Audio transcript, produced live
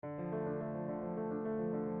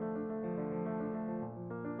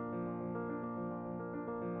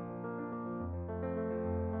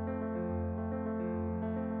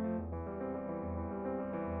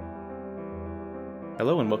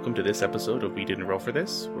Hello and welcome to this episode of We Didn't Roll For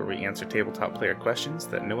This, where we answer tabletop player questions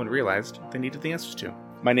that no one realized they needed the answers to.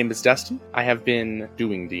 My name is Dustin. I have been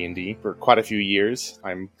doing D&D for quite a few years.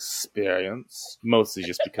 I'm experienced, mostly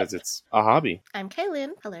just because it's a hobby. I'm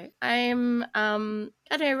Kaylin. Hello. I'm,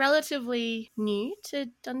 relatively new to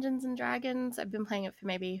Dungeons & Dragons. I've been playing it for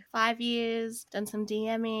maybe 5 years, done some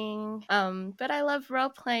DMing, but I love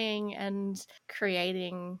role-playing and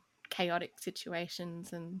creating chaotic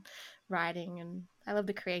situations and writing, and I love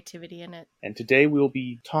the creativity in it. And today we'll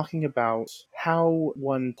be talking about how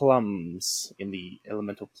one plumbs in the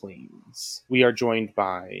elemental planes. We are joined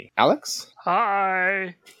by Alex.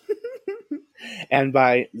 Hi. And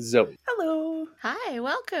by Zoe. Hello. Hi,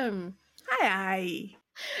 welcome. Hi.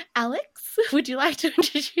 Alex, would you like to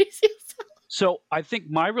introduce yourself? So I think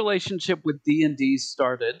my relationship with D&D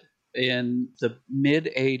started in the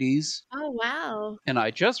mid-'80s. Oh, wow. And I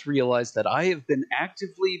just realized that I have been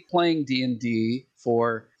actively playing D&D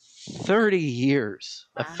for 30 years.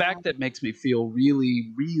 Wow. A fact that makes me feel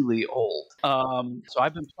really, really old. So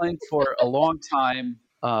I've been playing for a long time.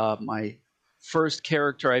 My first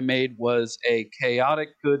character I made was a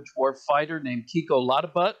chaotic good dwarf fighter named Kiko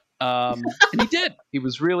Ladabutt. And he did. He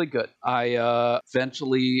was really good. I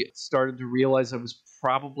eventually started to realize I was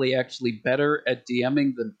probably actually better at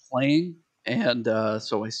DMing than playing. And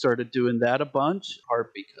so I started doing that a bunch,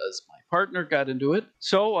 part because my partner got into it.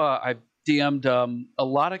 So I've DM'd a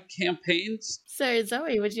lot of campaigns. So,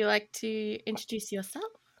 Zoe, would you like to introduce yourself?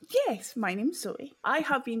 Yes, my name's Zoe. I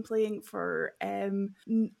have been playing for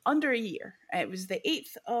under a year. It was the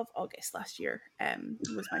 8th of August last year.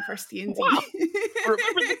 Was my first D&D. Wow.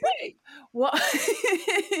 Remember the day. What?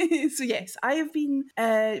 So yes, I have been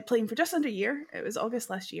playing for just under a year. It was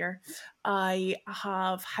August last year. I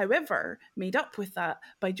have, however, made up with that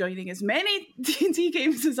by joining as many D&D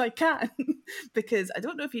games as I can, because I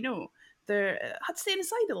don't know if you know, I had to stay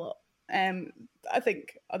inside a lot. I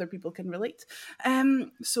think other people can relate.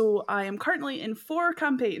 So I am currently in 4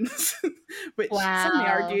 campaigns, which some may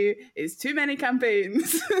argue is too many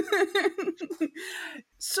campaigns.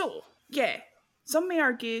 So, yeah, some may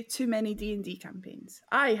argue too many D&D campaigns.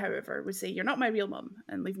 I, however, would say you're not my real mum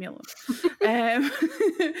and leave me alone.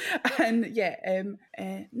 And yeah,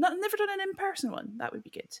 never done an in-person one. That would be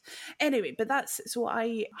good. Anyway, but so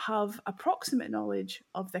I have approximate knowledge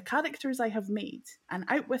of the characters I have made, and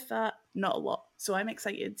out with that, not a lot. So I'm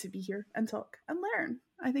excited to be here and talk and learn.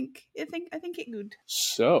 I think it good.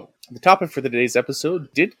 So, the topic for today's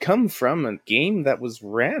episode did come from a game that was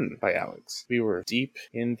ran by Alex. We were deep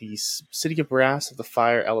in the City of Brass of the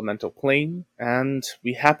Fire Elemental Plane, and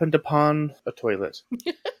we happened upon a toilet.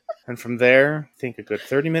 And from there, I think a good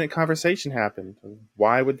 30-minute conversation happened.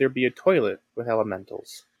 Why would there be a toilet with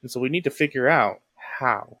elementals? And so we need to figure out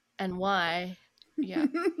how. And why. Yeah.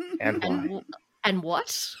 And why. And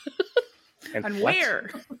what? And what? where?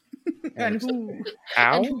 And who?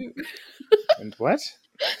 How? And who? And what?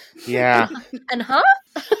 Yeah. And huh?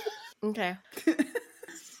 Okay.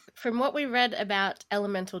 From what we read about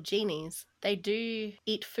elemental genies, they do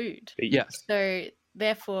eat food. Yes. So,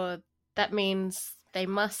 therefore, that means they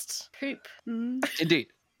must poop. Indeed.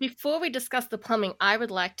 Before we discuss the plumbing, I would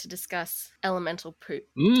like to discuss elemental poop.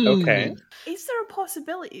 Okay. Is there a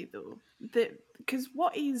possibility though that, because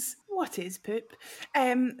what is poop?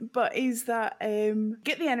 But is that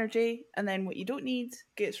get the energy and then what you don't need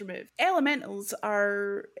gets removed. Elementals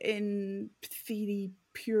are in theory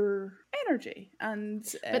pure energy, and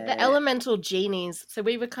But the elemental genies, so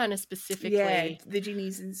we were kind of specifically the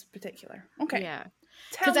genies in particular. Okay, yeah.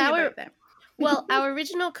 Tell me about them. Well, our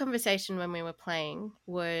original conversation when we were playing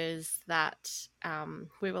was that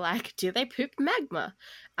we were like, do they poop magma?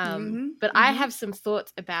 But I have some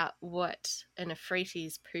thoughts about what an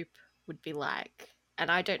Ifriti's poop would be like.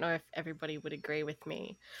 And I don't know if everybody would agree with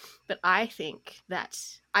me. But I think that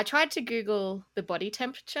I tried to Google the body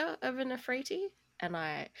temperature of an Ifriti. And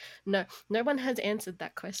no one has answered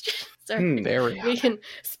that question. So very hot.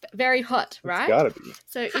 Very hot, right? It's gotta be.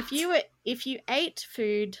 So if you ate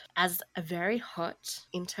food as a very hot,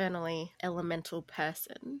 internally elemental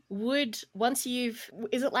person, is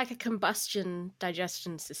it like a combustion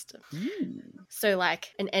digestion system? So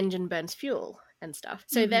like an engine burns fuel and stuff.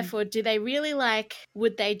 So therefore, do they really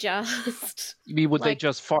would they just... You mean, would they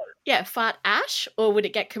just fart? Yeah, fart ash, or would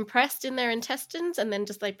it get compressed in their intestines and then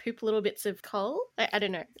just poop little bits of coal? I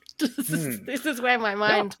don't know. This is where my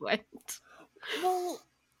mind went. Well,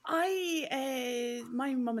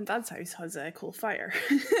 my mum and dad's house has a coal fire,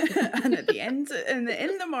 and at the end, in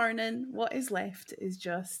the morning, what is left is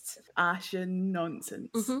just ash and nonsense.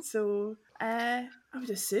 So I would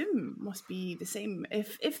assume must be the same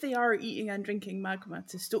if they are eating and drinking magma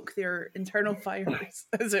to stoke their internal fires,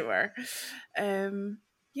 as it were.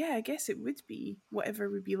 Yeah, I guess it would be whatever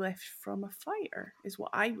would be left from a fire, is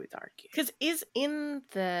what I would argue. Because is in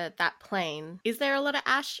that plane, is there a lot of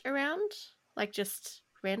ash around? Like just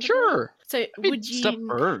randomly? Sure. So Stuff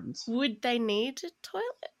burns. would they need a toilet?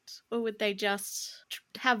 Or would they just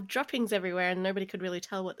have droppings everywhere and nobody could really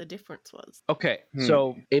tell what the difference was? Okay,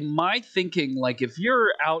 so in my thinking, like if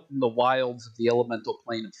you're out in the wilds of the elemental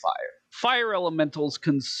plane of fire elementals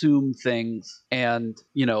consume things and,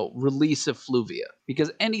 release effluvia.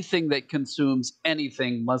 Because anything that consumes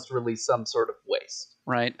anything must release some sort of waste,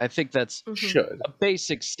 right? I think that's should a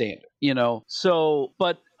basic standard, So,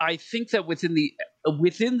 but I think that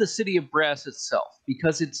within the city of Brass itself,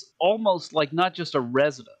 because it's almost like not just a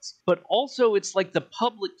residence, but also it's like the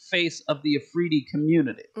public face of the Afridi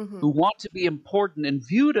community who want to be important and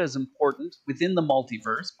viewed as important within the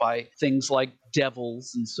multiverse by things like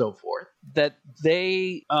devils and so forth, that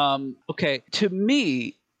they, to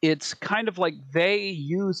me, it's kind of like they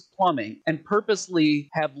use plumbing and purposely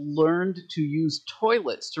have learned to use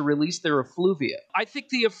toilets to release their effluvia. I think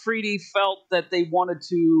the Afridi felt that they wanted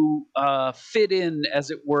to fit in, as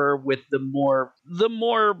it were, with the more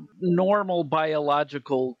normal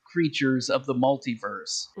biological creatures of the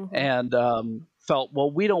multiverse, and felt,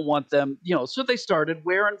 well, we don't want them, so they started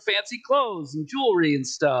wearing fancy clothes and jewelry and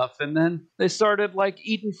stuff, and then they started like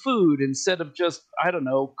eating food instead of just, I don't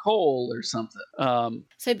know, coal or something.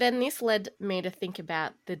 So then this led me to think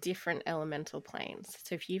about the different elemental planes.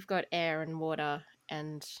 So if you've got air and water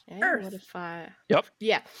and Earth, water, fire. Yep.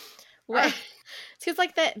 Yeah. Well, it's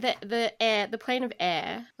like the plane of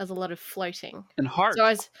air has a lot of floating and heart.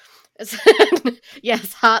 So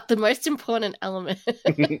yes, heart, the most important element.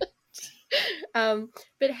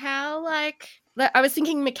 But how, like, I was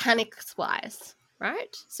thinking mechanics wise,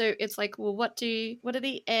 right? So it's like, well, what are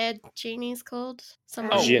the air genies called?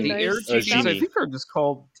 Genie. Air genies. I think they're just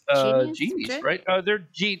called genies, right? They're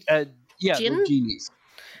they're genies.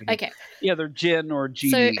 Okay. Yeah, they're djinn or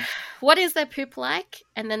genie. So what is their poop like?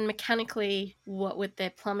 And then mechanically, what would their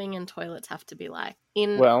plumbing and toilets have to be like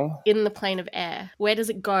in the plane of air? Where does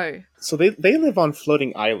it go? So they live on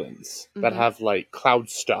floating islands that have like cloud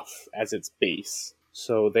stuff as its base.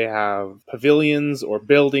 So they have pavilions or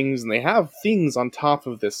buildings, and they have things on top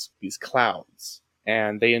of these clouds.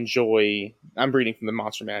 And they enjoy, I'm reading from the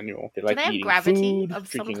Monster Manual, they like eating food,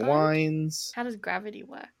 drinking wines. How does gravity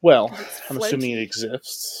work? Well, I'm assuming it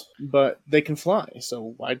exists, but they can fly,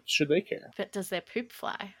 so why should they care? But does their poop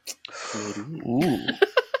fly? Ooh.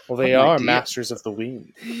 Well, they are masters of the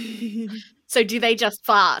wind. So do they just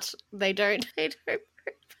fart? They don't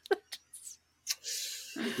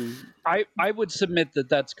I would submit that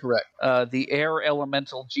that's correct. The air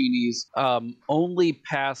elemental genies only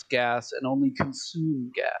pass gas and only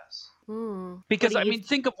consume gas. Because,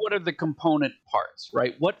 think of what are the component parts,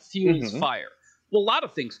 right? What fuels fire? Well, a lot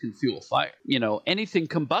of things can fuel fire. Anything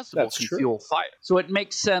combustible can fuel fire. So it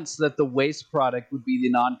makes sense that the waste product would be the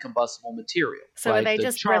non-combustible material. So are they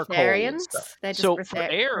just breatharians? For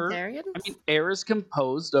air, air is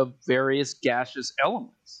composed of various gaseous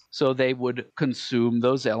elements. So they would consume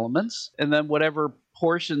those elements, and then whatever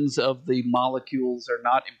portions of the molecules are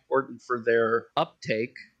not important for their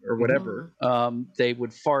uptake or whatever, they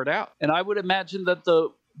would fart out. And I would imagine that the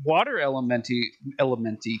water elemental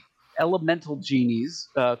genies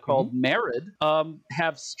called Merid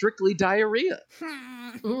have strictly diarrhea.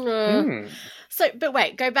 So, but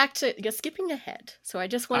wait, go back to, you're skipping ahead. So I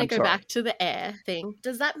just want to go back to the air thing.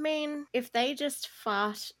 Does that mean if they just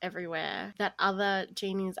fart everywhere, that other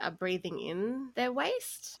genies are breathing in their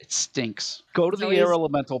waste? It stinks. Go to the air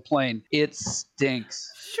elemental plane. It stinks.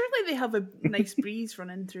 Surely they have a nice breeze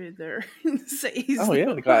running through their cities. Oh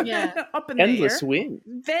yeah, they got up in endless the air. wind.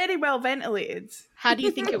 Very well ventilated. How do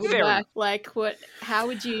you think it would work? Like, how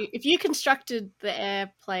would you, if you constructed the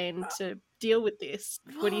airplane to deal with this,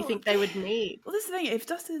 what do you think they would need? Well, this is the thing. If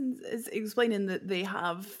Dustin is explaining that they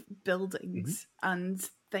have buildings and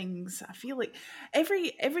things, I feel like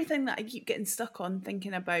everything that I keep getting stuck on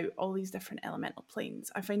thinking about all these different elemental planes,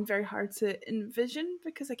 I find very hard to envision,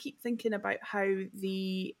 because I keep thinking about how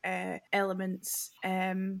the elements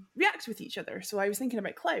react with each other. So I was thinking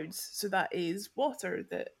about clouds. So that is water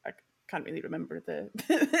that can't really remember the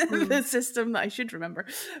the system that I should remember.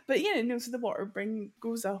 But yeah, no, so the water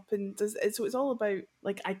goes up and does so it's all about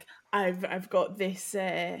like I've got this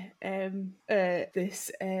Earth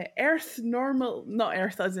normal, not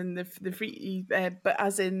Earth as in the free, but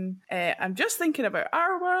as in I'm just thinking about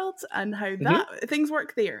our world and how that things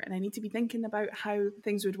work there, and I need to be thinking about how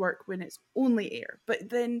things would work when it's only air. But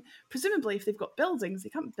then presumably if they've got buildings, they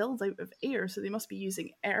can't build out of air, so they must be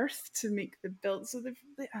using earth to make the build. So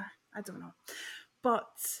I don't know.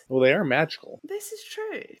 But well, they are magical. This is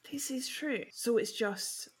true. This is true. So it's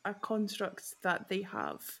just a construct that they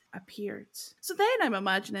have appeared. So then I'm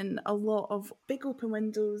imagining a lot of big open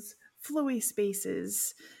windows, flowy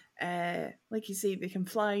spaces. Like you say, they can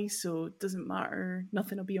fly, so it doesn't matter.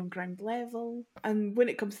 Nothing will be on ground level. And when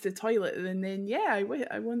it comes to the toilet, then yeah,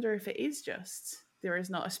 I wonder if it is just there is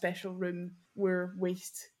not a special room where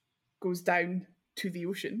waste goes down to the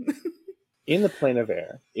ocean. In the plane of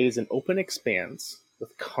air, it is an open expanse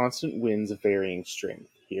with constant winds of varying strength.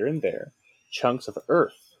 Here and there, chunks of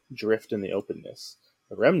earth drift in the openness,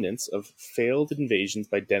 the remnants of failed invasions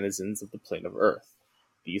by denizens of the plane of earth.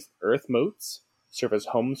 These earth moats serve as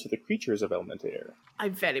homes for the creatures of element air. I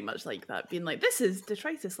very much like that, being like, this is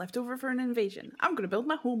detritus left over for an invasion. I'm going to build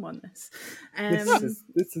my home on this.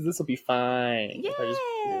 This will be fine.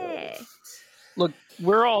 Yeah. Look,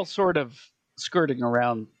 we're all sort of skirting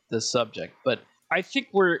around this subject, but I think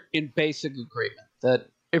we're in basic agreement that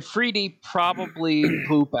Ifriti probably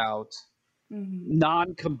poop out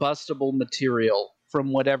non-combustible material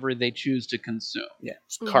from whatever they choose to consume. Yeah,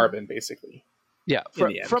 just carbon, basically. Yeah,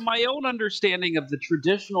 from my own understanding of the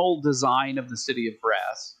traditional design of the City of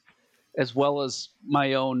Brass, as well as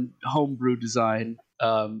my own homebrew design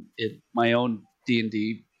in my own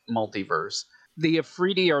D&D multiverse, the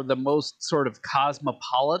Ifriti are the most sort of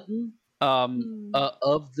cosmopolitan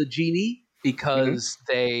of the genie, because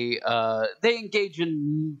they engage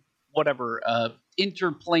in whatever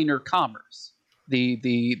interplanar commerce.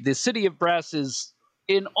 The City of Brass is,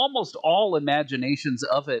 in almost all imaginations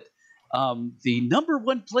of it, the number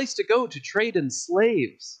one place to go to trade in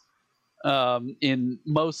slaves in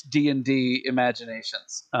most D&D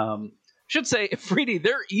imaginations. Should say, Ifriti,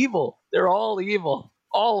 they're evil. They're all evil.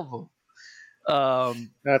 All of them.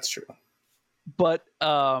 That's true. But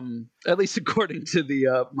at least according to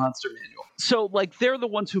the monster manual. So, like, they're the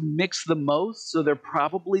ones who mix the most, so they're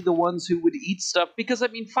probably the ones who would eat stuff. Because, I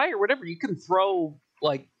mean, fire, whatever, you can throw,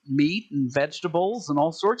 like, meat and vegetables and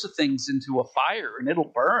all sorts of things into a fire, and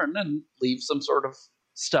it'll burn and leave some sort of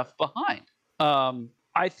stuff behind.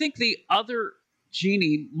 I think the other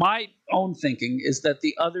genie, my own thinking, is that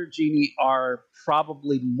the other genie are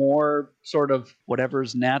probably more sort of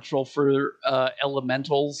whatever's natural for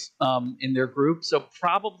elementals in their group. So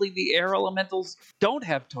probably the air elementals don't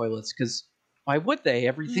have toilets, because why would they?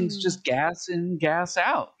 Everything's just gas in, gas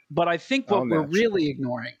out. But I think what we're really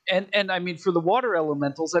ignoring, and I mean, for the water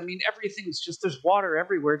elementals, I mean, everything's just, there's water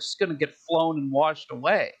everywhere. It's just going to get flown and washed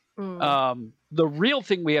away. The real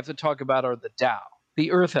thing we have to talk about are the Tao,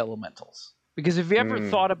 the earth elementals. Because if you ever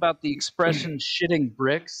thought about the expression shitting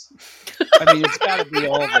bricks, I mean, it's got to be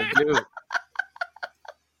all they do.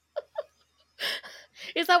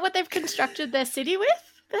 Is that what they've constructed their city with,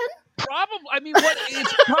 then? Probably. I mean,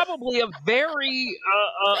 it's probably a very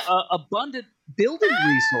abundant building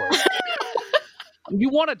resource. You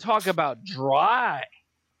want to talk about dry.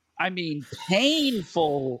 I mean,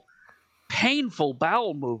 painful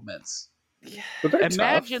bowel movements. Yeah.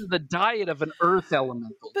 Imagine the diet of an earth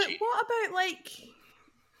elemental. But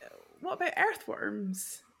what about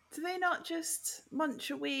earthworms? Do they not just munch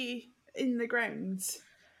away in the ground?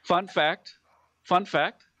 Fun fact.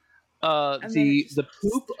 The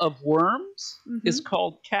poop of worms is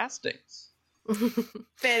called castings.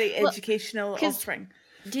 Very educational offspring.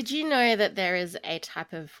 Did you know that there is a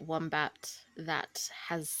type of wombat that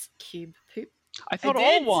has cube poop? I thought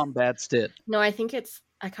all wombats did. No, I think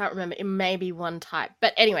I can't remember. It may be one type.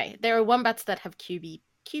 But anyway, there are wombats that have cubey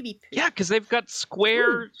poop. Yeah, because they've got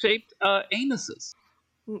square-shaped anuses.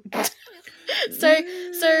 Muscles,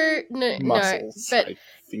 but I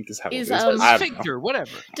think is how it is. Sphincter,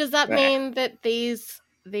 whatever. Does that mean that these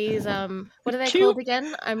what are they called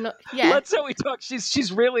again? I'm not. Yeah. Let Zoe talk.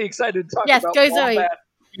 She's really excited to talk about go Zoe.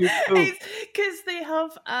 Because they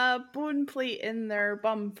have a bone plate in their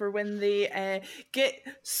bum for when they get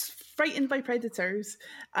frightened by predators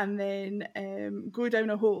and then go down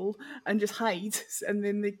a hole and just hide, and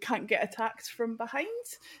then they can't get attacked from behind.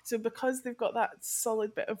 So because they've got that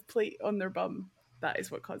solid bit of plate on their bum, that is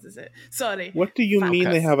what causes it. Sorry. What do you mean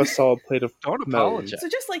they have a solid plate of Don't apologize. So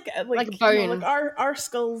just like bone. You know, like our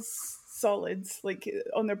skulls solid, like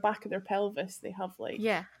on their back of their pelvis, they have like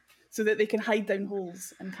so that they can hide down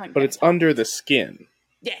holes and can't. But get it's attacked. under the skin.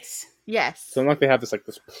 Yes. Yes. So not like they have this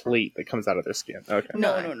plate that comes out of their skin. Okay.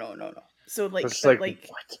 No. So It's just what?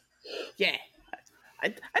 Yeah. I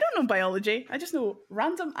don't know biology. I just know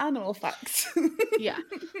random animal facts. Yeah.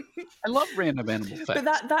 I love random animal facts.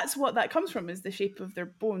 But that's what that comes from, is the shape of their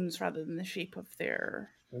bones rather than the shape of their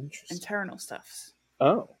Interesting. internal stuffs.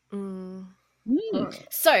 Oh.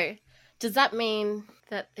 So, does that mean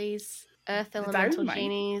that these earth elemental Downmine.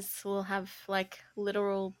 genies will have like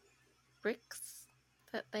literal bricks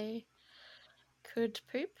that they could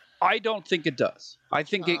poop? I don't think it does. I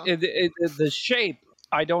think Aw. the shape,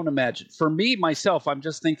 I don't imagine. For me, myself, I'm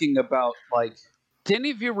just thinking about, like, do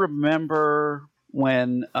any of you remember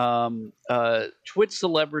when Twitch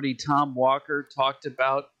celebrity Tom Walker talked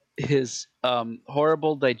about his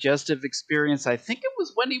horrible digestive experience? I think it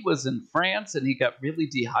was when he was in France and he got really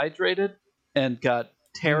dehydrated and got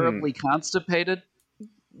terribly constipated.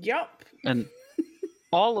 Yup. And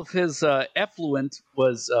all of his effluent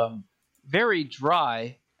was very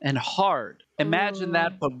dry and hard. Imagine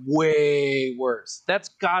that, but way worse. That's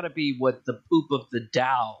got to be what the poop of the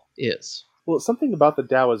Tao is. Well, something about the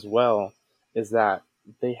Tao as well is that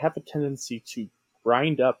they have a tendency to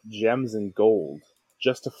grind up gems and gold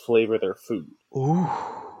just to flavor their food. Ooh.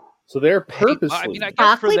 So they're purposely... I mean, I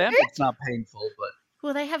guess for Sparkly them poop? it's not painful, but...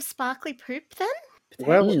 Will they have sparkly poop then?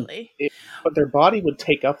 Well, Potentially. but their body would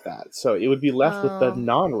take up that, so it would be left with the Oh.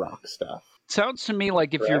 non-rock stuff. Sounds to me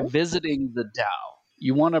like if you're Right? visiting the Tao,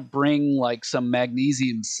 you want to bring like some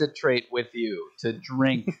magnesium citrate with you to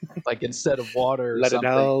drink, like instead of water or Let something.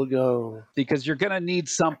 it all go. Because you're going to need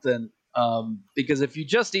something. Because if you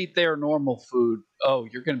just eat their normal food,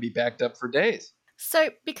 you're going to be backed up for days. So,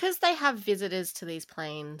 because they have visitors to these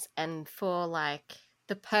planes, and for like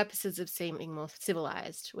the purposes of seeming more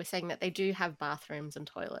civilized, we're saying that they do have bathrooms and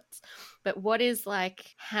toilets. But what is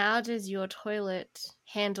like, how does your toilet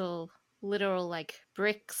handle literal like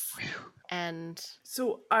bricks and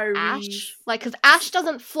So are ash? we... Like, because ash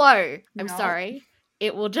doesn't flow. I'm No. sorry.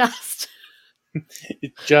 It will just.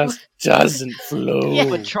 It just doesn't flow. Yeah.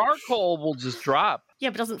 But charcoal will just drop. Yeah,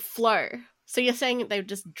 but it doesn't flow. So you're saying they would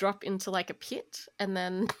just drop into like a pit and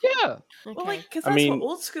then. Yeah. Okay. Well, like, because I that's mean, what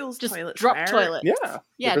old school's just toilets drop were. toilets. Yeah.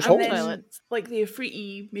 Yeah, There's drop holes. toilets. Like the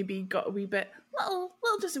Afriti maybe got a wee bit,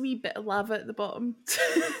 just a wee bit of lava at the bottom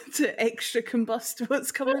to extra combust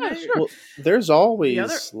what's coming out. Well, there's always The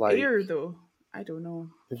other like air, though, I don't know.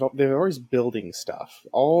 they're always building stuff.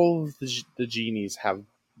 All of the genies have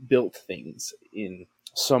built things in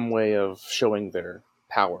some way of showing their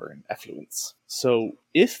power and effluence. So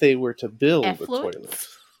if they were to build a toilet,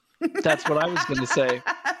 Effluence? That's what I was going to say.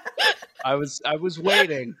 I was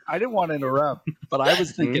waiting. I didn't want to interrupt, but I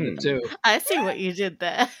was thinking it too. I see what you did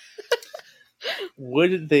there.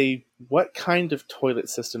 what kind of toilet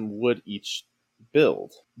system would each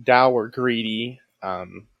build? Dao are greedy.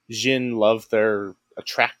 Jin love their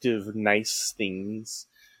attractive, nice things.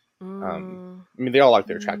 I mean, they all like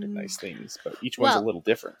their attractive, nice things, but each one's Well, a little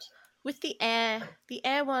different. With the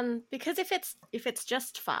air one, because if it's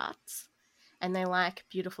just farts and they like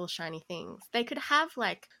beautiful shiny things, they could have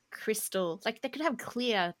like crystal, like they could have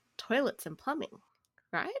clear toilets and plumbing,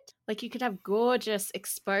 right? Like you could have gorgeous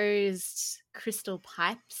exposed crystal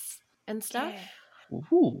pipes and stuff. Yeah.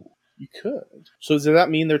 Ooh. You could. So does that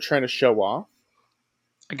mean they're trying to show off?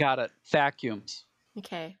 I got it. Vacuums.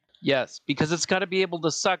 Okay. Yes, because it's got to be able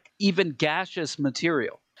to suck even gaseous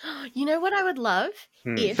material. You know what I would love?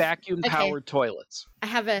 If Vacuum-powered toilets.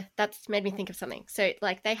 that's made me think of something. So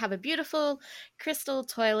like they have a beautiful crystal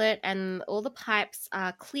toilet and all the pipes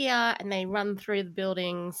are clear and they run through the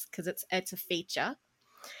buildings because it's a feature.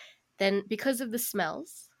 Then because of the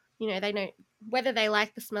smells, they know whether they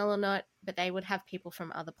like the smell or not, but they would have people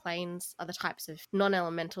from other planes, other types of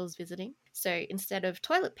non-elementals visiting. So instead of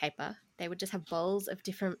toilet paper, they would just have bowls of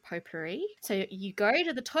different potpourri. So you go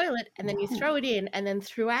to the toilet and then you throw it in, and then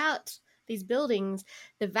throughout these buildings,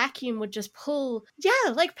 the vacuum would just pull,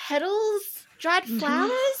 like petals, dried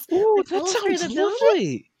flowers. Ooh, like, that all through sounds the building.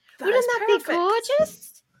 lovely. Wouldn't is that be perfect. gorgeous?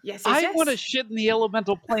 Yes, I yes. want to shit in the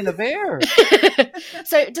elemental plane of air.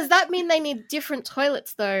 So does that mean they need different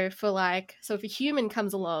toilets though for so if a human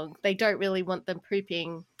comes along, they don't really want them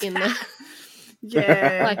pooping in the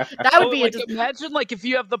Yeah. like that would be imagine if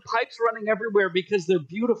you have the pipes running everywhere because they're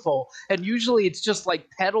beautiful, and usually it's just like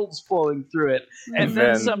petals flowing through it, and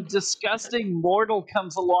then Then- some disgusting mortal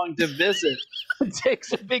comes along to visit and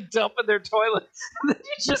takes a big dump in their toilet, and then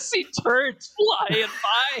you just see turds flying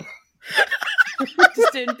by.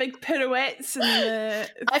 Just doing big pirouettes and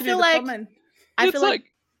I through feel the like- plumbing. I It's feel like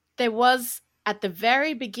there was at the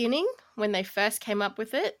very beginning when they first came up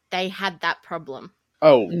with it, they had that problem.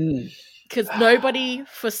 Oh, because nobody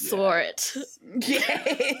foresaw it,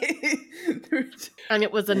 Yeah. and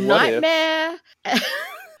it was a What if- nightmare.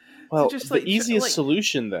 well, just, the like, easiest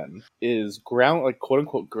solution then is ground, like quote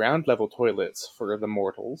unquote, ground level toilets for the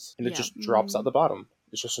mortals, and it Yeah. just drops out the bottom.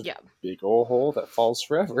 It's just a Yeah. big old hole that falls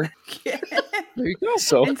forever. Yeah. There you go.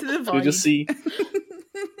 So Into the you void. just see.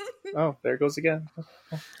 Oh, there it goes again.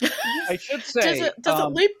 I should say, does it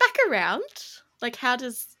loop back around? Like, how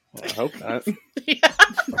does? I hope not.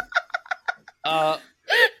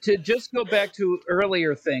 to just go back to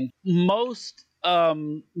earlier thing, most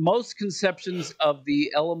conceptions of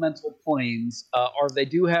the elemental planes are they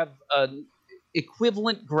do have an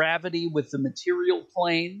equivalent gravity with the material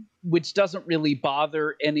plane, which doesn't really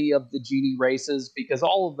bother any of the genie races because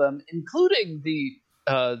all of them, including the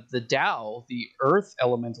Dao, the Earth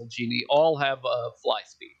elemental genie, all have fly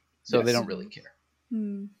speed, so Yes. they don't really care.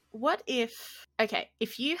 What if? Okay,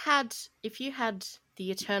 if you had the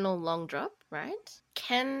eternal long drop, right?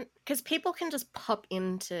 Because people can just pop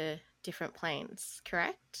into different planes,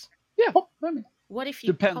 correct? Yeah, I mean, What if you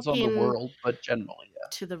depends pop on the in world, but generally, yeah.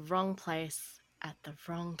 to the wrong place at the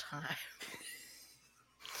wrong time?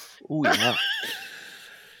 Oh yeah.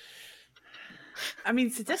 I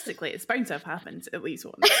mean, statistically, it's bound to have happened at least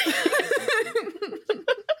once.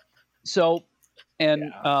 So,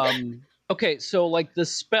 and okay, so like the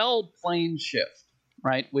spell plane shift,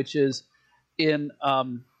 right? Which is in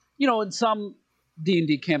in some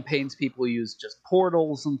D&D campaigns, people use just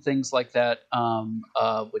portals and things like that,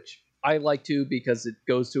 which I like to because it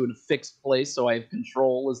goes to a fixed place, so I have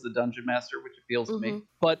control as the dungeon master, which appeals to me.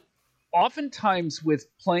 But oftentimes with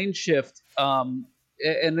plane shift,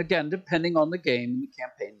 and again, depending on the game and the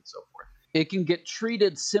campaign and so forth, it can get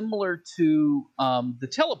treated similar to the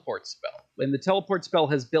teleport spell. And the teleport spell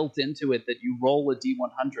has built into it that you roll a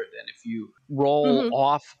D100, and if you roll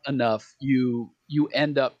off enough, you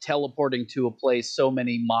end up teleporting to a place so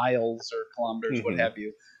many miles or kilometers, what have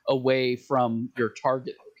you, away from your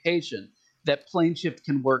target location. That plane shift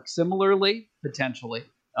can work similarly, potentially.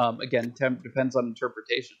 Again, depends on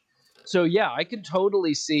interpretation. So yeah, I could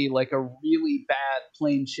totally see like a really bad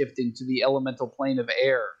plane shifting to the elemental plane of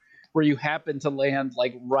air, where you happen to land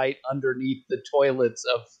like right underneath the toilets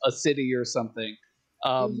of a city or something,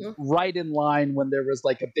 right in line when there was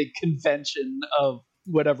like a big convention of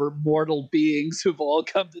whatever mortal beings who've all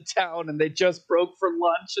come to town and they just broke for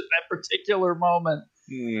lunch at that particular moment.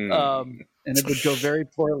 And it would go very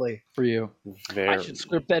poorly for you. I should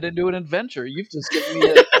script that into an adventure. You've just given me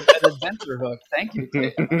an adventure hook. Thank you,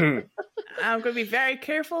 Taylor. I'm going to be very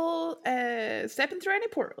careful stepping through any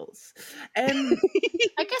portals. I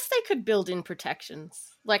guess they could build in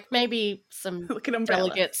protections, like maybe some like an umbrella.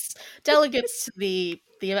 delegates to the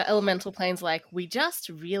elemental planes. Like, we just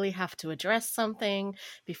really have to address something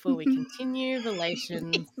before we continue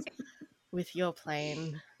relations with your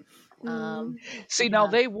plane. See, now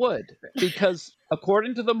they would, because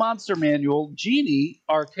according to the monster manual, genie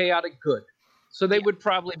are chaotic good, so they would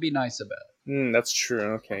probably be nice about it. That's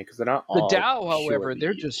true. Okay, because they're not the all Dao, however,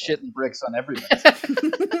 they're evil. just shitting bricks on everybody.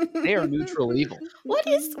 They are neutral evil. What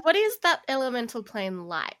is that elemental plane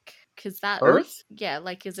like? Because that Earth? Yeah,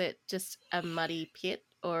 like, is it just a muddy pit,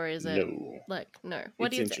 or is it no?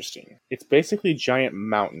 What it's is interesting. It's basically giant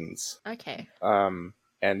mountains. Okay.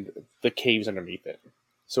 And the caves underneath it.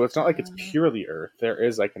 So it's not like it's purely Earth. There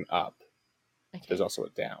is like an up. Okay. There's also a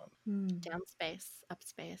down. Down space, up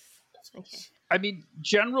space. Okay. I mean,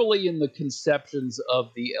 generally in the conceptions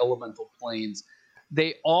of the elemental planes,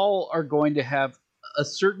 they all are going to have a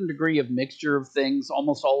certain degree of mixture of things.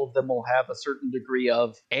 Almost all of them will have a certain degree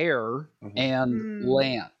of air and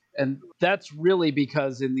land. And that's really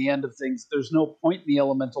because in the end of things, there's no point in the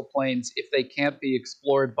elemental planes if they can't be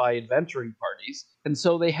explored by adventuring parties. And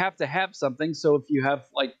so they have to have something. So if you have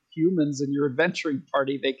like humans in your adventuring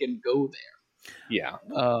party, they can go there. Yeah.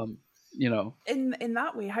 In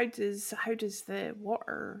that way, how does the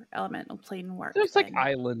water elemental plane work? There's like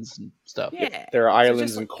islands and stuff. Yeah. There are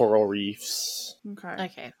islands just and coral reefs.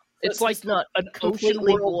 Okay. It's So like not an ocean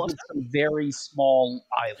completely world water. with some very small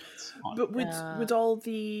islands on it. But would all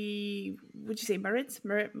the would you say mermaids?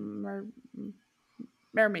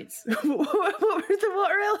 Mermaids. What were the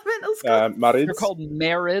water elementals called? Marids. They're called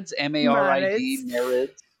marids, M-A-R-I-D,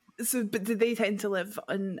 marids. So, but do they tend to live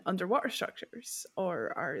in underwater structures,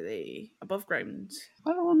 or are they above ground?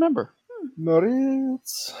 I don't remember.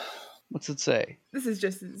 Marids. What's it say? This is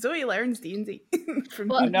just Zoe learns D&D. from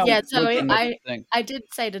Well, now yeah, looking so at the thing. I did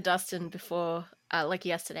say to Dustin before, like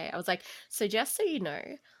yesterday, I was like, so just so you know,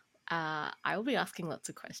 I will be asking lots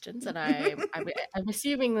of questions, and I'm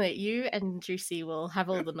assuming that you and Juicy will have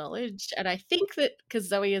all the knowledge. And I think that because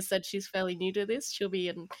Zoe has said she's fairly new to this, she'll be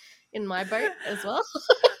in my boat as well.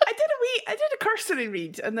 I did a cursory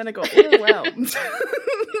read, and then I got overwhelmed.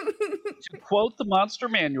 To quote the Monster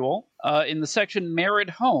Manual, in the section Merid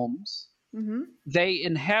Homes, they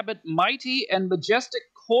inhabit mighty and majestic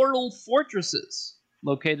coral fortresses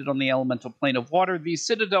located on the elemental plane of water. These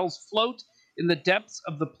citadels float in the depths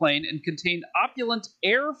of the plane and contain opulent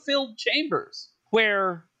air-filled chambers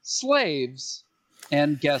where slaves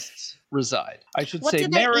and guests reside. I should say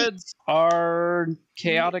Marids are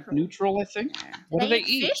chaotic neutral, I think. What do they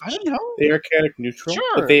eat? Fish? I don't know. They are chaotic neutral,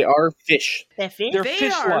 Sure. but they are fish. They're fish? They're They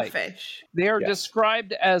fish-like. are fish. They are Yes.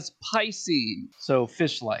 described as Piscine, so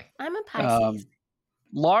fish-like. I'm a Pisces.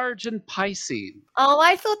 Large and Piscine. Oh,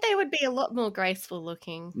 I thought they would be a lot more graceful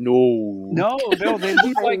looking. No. No,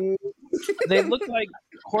 they look like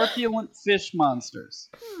corpulent fish monsters.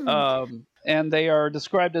 And they are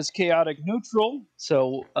described as chaotic neutral,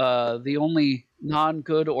 so the only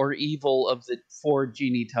non-good or evil of the 4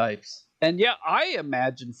 genie types. And yeah, I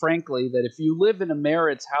imagine, frankly, that if you live in a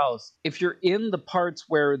Merit's house, if you're in the parts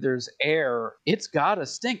where there's air, it's gotta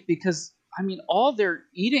stink because, I mean, all they're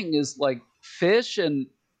eating is like fish and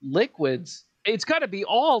liquids. It's gotta be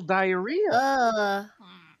all diarrhea.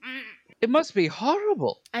 It must be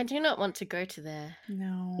horrible. I do not want to go to there.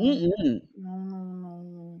 No. Mm-mm.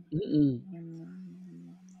 No. Mm-mm.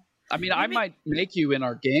 I mean, I might make you in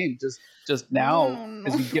our game just now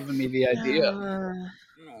because you've given me the idea.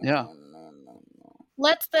 Yeah.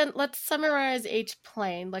 Let's summarize each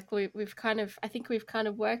plane. Like I think we've kind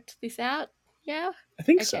of worked this out. Yeah. I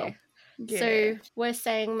think so. Yeah. So we're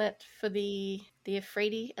saying that for the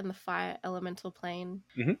Afridi and the fire elemental plane,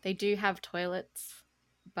 they do have toilets,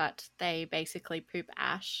 but they basically poop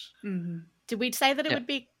ash. Did we say that it would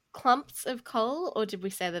be clumps of coal, or did we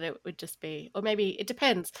say that it would just be, or maybe it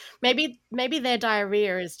depends. Maybe their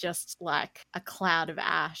diarrhea is just like a cloud of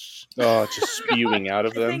ash. Oh, just spewing out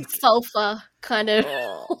of them. Sulfur kind of.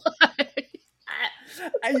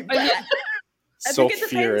 I think it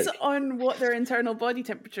depends on what their internal body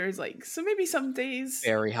temperature is like. So maybe some days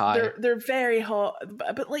very high. They're very hot,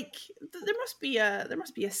 but like there must be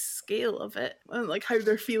a scale of it, like how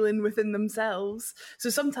they're feeling within themselves. So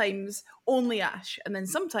sometimes only ash, and then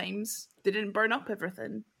sometimes they didn't burn up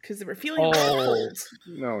everything because they were feeling cold.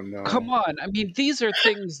 No. Come on. I mean, these are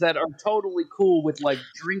things that are totally cool with like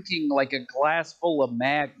drinking like a glass full of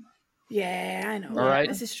magma. Yeah, I know. All right,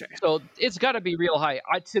 this is true. So it's got to be real high.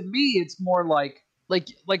 To me, it's more like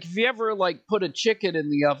if you ever like put a chicken in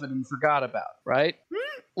the oven and forgot about it, right?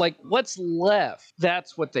 Like what's left,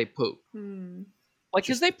 that's what they poop. Like,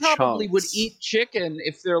 because they probably would eat chicken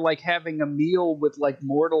if they're like having a meal with like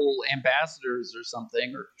mortal ambassadors or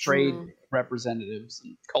something, or trade representatives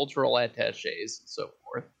and cultural attaches and so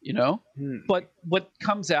forth, you know? But what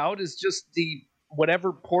comes out is just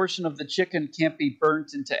whatever portion of the chicken can't be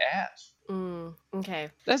burnt into ash. Okay.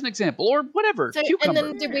 That's an example. Or whatever. So, cucumber. and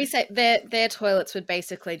then did we say their toilets would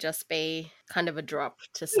basically just be kind of a drop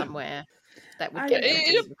to somewhere that would get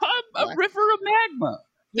a river of magma.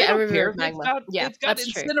 Yeah, a river of magma. It's got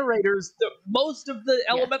incinerators. Most of the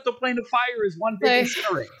elemental plane of fire is one big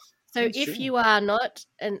incinerator. So if you are not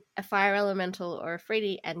a fire elemental or a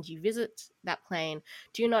Afridi and you visit that plane,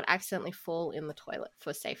 do not accidentally fall in the toilet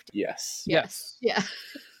for safety. Yes. Yeah.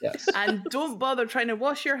 Yes. And don't bother trying to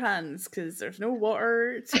wash your hands because there's no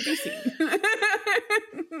water to be seen.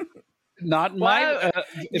 Not in my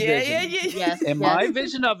vision. Yes. In my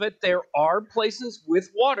vision of it, there are places with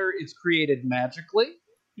water. It's created magically.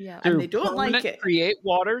 Yeah. And they don't like it. Create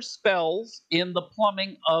water spells in the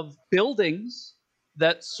plumbing of buildings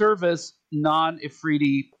that service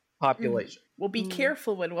non-Afridi population. Well, be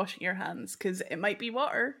careful when washing your hands because it might be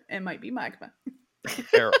water, it might be magma.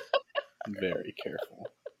 Very careful.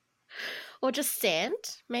 Or just sand.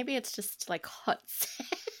 Maybe it's just like hot sand.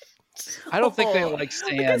 I don't think they like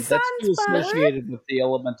sand. That's too associated with the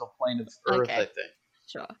elemental plane of Earth, I think.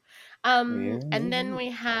 Sure. And then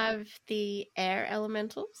we have the air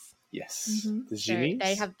elementals. Yes. The genies. So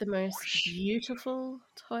they have the most beautiful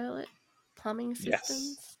toilet plumbing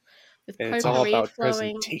systems with and it's all about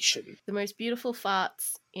flowing, presentation. The most beautiful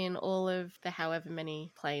farts in all of the however many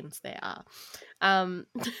planes there are.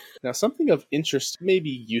 Now, something of interest, maybe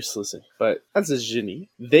useless, but as a genie,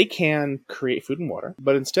 they can create food and water,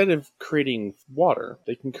 but instead of creating water,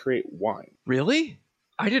 they can create wine. Really?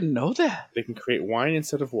 I didn't know that. They can create wine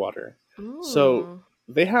instead of water. Ooh. So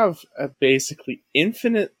they have a basically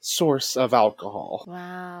infinite source of alcohol.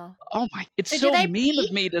 Wow. Oh my! It's So do so they mean pee?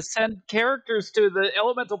 of me to send characters to the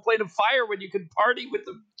elemental plane of fire when you can party with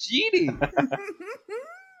the genie.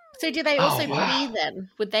 So do they Oh, also wow. pee then?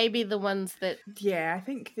 Would they be the ones that... Yeah, I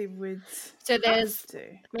think they would. So there's... have to.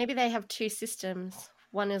 Maybe they have two systems.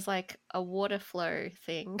 One is like a water flow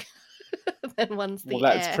thing. Then one's the Well,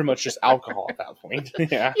 that's air. pretty much just alcohol at that point.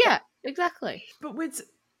 Yeah. Yeah, exactly. But would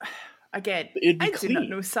again, It'd be I do not clean.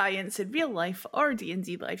 know science in real life or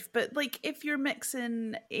D&D life, but like if you're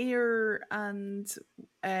mixing air and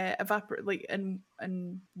evaporate and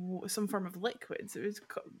some form of liquids,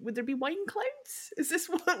 would there be wine clouds? Is this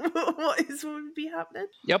what would be happening?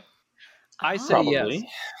 Yep. I say Probably.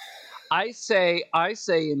 yes. I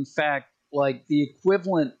say, in fact, like the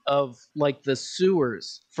equivalent of like the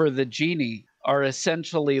sewers for the genie are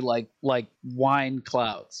essentially like wine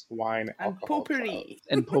clouds Wine, And alcohol, potpourri. clouds.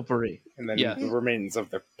 and potpourri. And then Yes. the remains of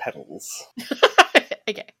the petals.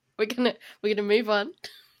 Okay, we're gonna move on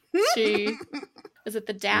to... Is it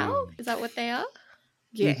the Dow? Is that what they are?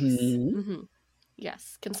 Yes. Mhm. Mm-hmm.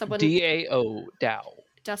 Yes. Can someone... DAO Dow.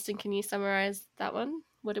 Justin, can you summarize that one?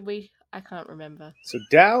 What did we... I can't remember. So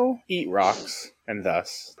Dow eat rocks, and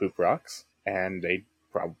thus poop rocks, and they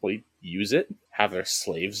probably use it, have their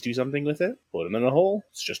slaves do something with it, put them in a hole,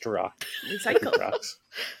 it's just a rock. Poop Recycle. rocks.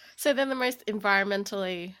 So they're the most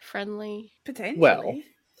environmentally friendly Potentially. Well,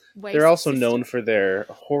 waste They're also system. known for their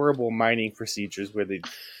horrible mining procedures where they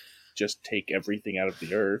just take everything out of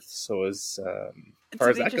the earth. So as far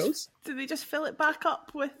as that goes, do they just fill it back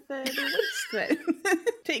up with their waste then?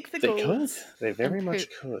 Take the they gold. could. They very And much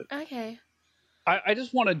poop. could. Okay. I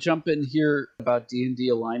just want to jump in here about D&D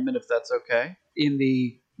alignment, if that's okay. In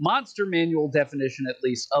the monster manual definition, at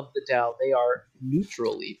least, of the Dow, they are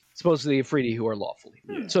neutrally supposedly Afridi who are lawfully.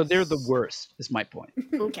 So they're the worst, is my point.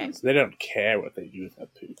 Okay. So they don't care what they do with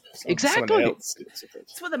that poop. Exactly. Someone else deals with it.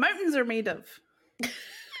 That's what the mountains are made of.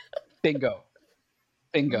 Bingo.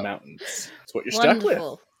 Bingo. Mountains. That's what you're stuck with.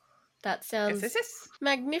 Wonderful. That sounds Yes.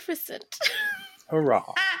 magnificent.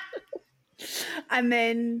 Hurrah. And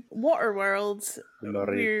then Waterworld.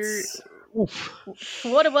 Moritz. Oof.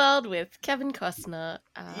 Waterworld with Kevin Costner.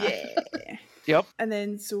 Yeah. Yep. And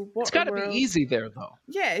then so Waterworld. It's got to be easy there, though.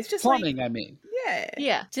 Yeah, it's just Plumbing, like, I mean. yeah.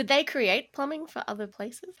 Yeah. Did they create plumbing for other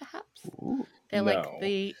places, perhaps? Ooh. They're No. like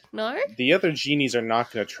the... No? The other genies are not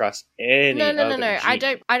going to trust any No. other I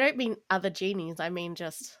genie. don't mean other genies. I mean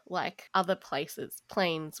just like other places,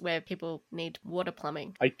 planes where people need water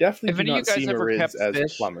plumbing. I definitely Have do any of you not guys see ever Marids kept as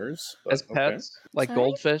fish plumbers. but As okay. pets, like Sorry?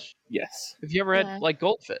 goldfish. Yes. Have you ever Yeah. had like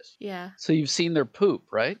goldfish? Yeah. So you've seen their poop,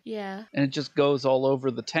 right? Yeah. And it just goes all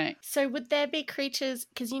over the tank. So would there be creatures?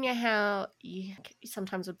 Because you know how you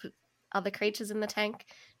sometimes would put other creatures in the tank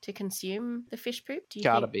to consume the fish poop. Do you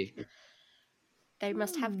Gotta think be. they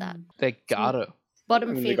must have that They gotta. bottom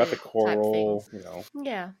I mean, they feeder got the type coral, thing? you know.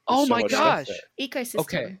 Yeah, Oh so my much stuff gosh. there. ecosystem.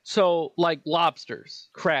 Okay, so like lobsters,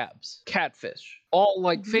 crabs, catfish, all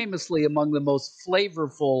like famously among the most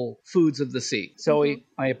flavorful foods of the sea. Zoe,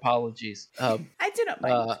 my apologies. I do not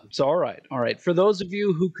mind. It's all right. All right. For those of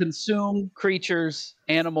you who consume creatures,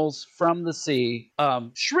 animals from the sea,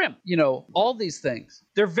 shrimp, all these things,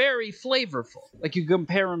 they're very flavorful. Like you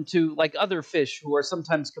compare them to like other fish who are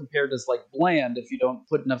sometimes compared as like bland if you don't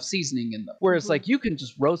put enough seasoning in them. Whereas like you can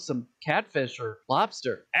just roast some catfish or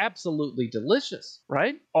lobster, absolutely delicious,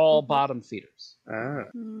 right? All bottom feeders. Ah.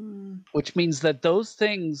 Which means that those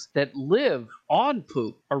things that live on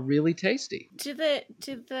poop are really tasty. Do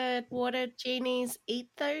the water genies eat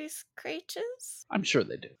those creatures? I'm sure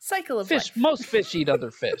they do. Cycle of Fish, life. most fish eat other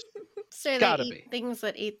fish. So they Gotta eat be. things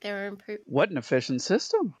that eat their own poop. What an efficient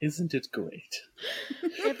system. Isn't it great?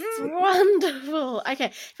 It's wonderful. Okay,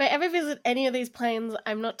 if I ever visit any of these planes,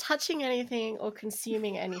 I'm not touching anything or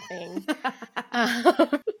consuming anything.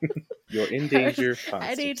 You're in danger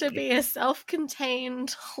I need to constantly. be a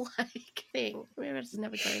self-contained like thing. Maybe I just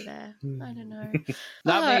never go there. I don't know.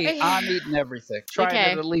 Not Oh, me. okay. I'm eating everything. Trying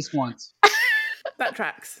Okay. it at least once. That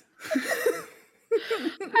tracks.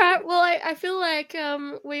 Alright, well, I feel like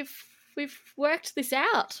we've worked this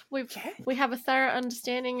out. We have a thorough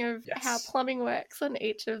understanding of how Yes. plumbing works on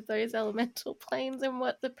each of those elemental planes and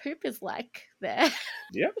what the poop is like there.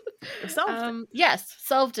 Yep. We solved it. Yes,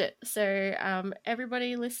 solved it. So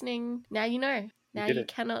everybody listening, now you know. Now did you it.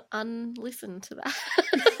 cannot unlisten to that.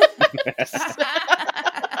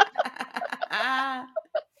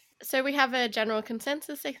 So we have a general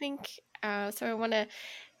consensus, I think. So I want to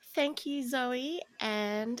thank you, Zoe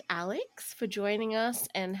and Alex, for joining us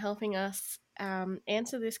and helping us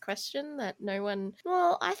answer this question that no one...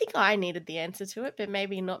 Well, I think I needed the answer to it, but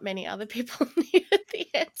maybe not many other people needed the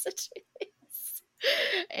answer to this.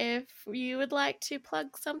 If you would like to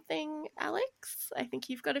plug something, Alex, I think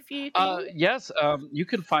you've got a few things. Yes, you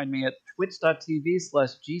can find me at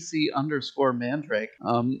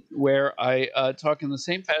twitch.tv/GC_Mandrake, where I talk in the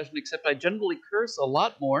same fashion, except I generally curse a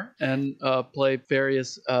lot more and play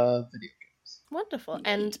various video games. Wonderful.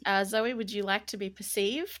 And Zoe, would you like to be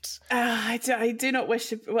perceived? I do not wish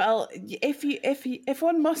to. Well, if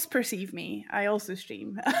one must perceive me, I also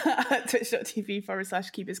stream at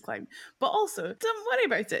twitch.tv/CubisClimb. But also, don't worry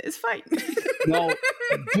about it. It's fine. No,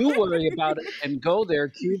 do worry about it and go there.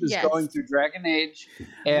 Cube is going through Dragon Age,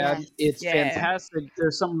 and it's fantastic.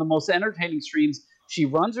 There's some of the most entertaining streams. She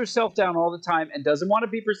runs herself down all the time and doesn't want to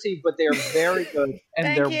be perceived, but they're very good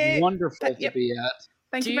and they're wonderful to be at.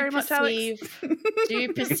 Thank you very much, Alex. Do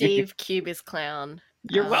you perceive Cube as clown?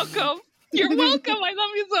 You're welcome. You're welcome. I love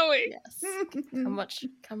you, Zoe. Yes.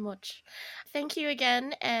 Come watch. Thank you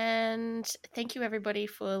again, and thank you everybody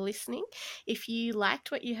for listening. If you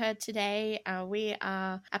liked what you heard today, our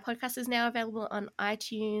podcast is now available on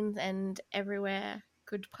iTunes and everywhere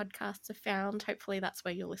good podcasts are found. Hopefully that's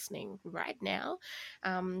where you're listening right now.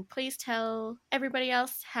 Please tell everybody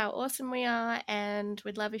else how awesome we are, and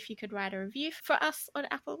we'd love if you could write a review for us on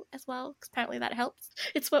Apple as well, because apparently that helps.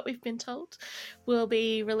 It's what we've been told. We'll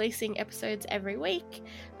be releasing episodes every week,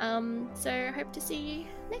 so hope to see you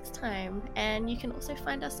next time. And you can also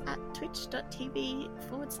find us at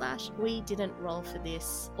twitch.tv/we didn't roll for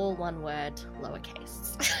this, all one word,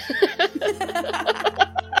 lowercase.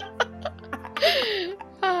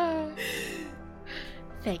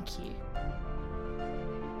 Thank you.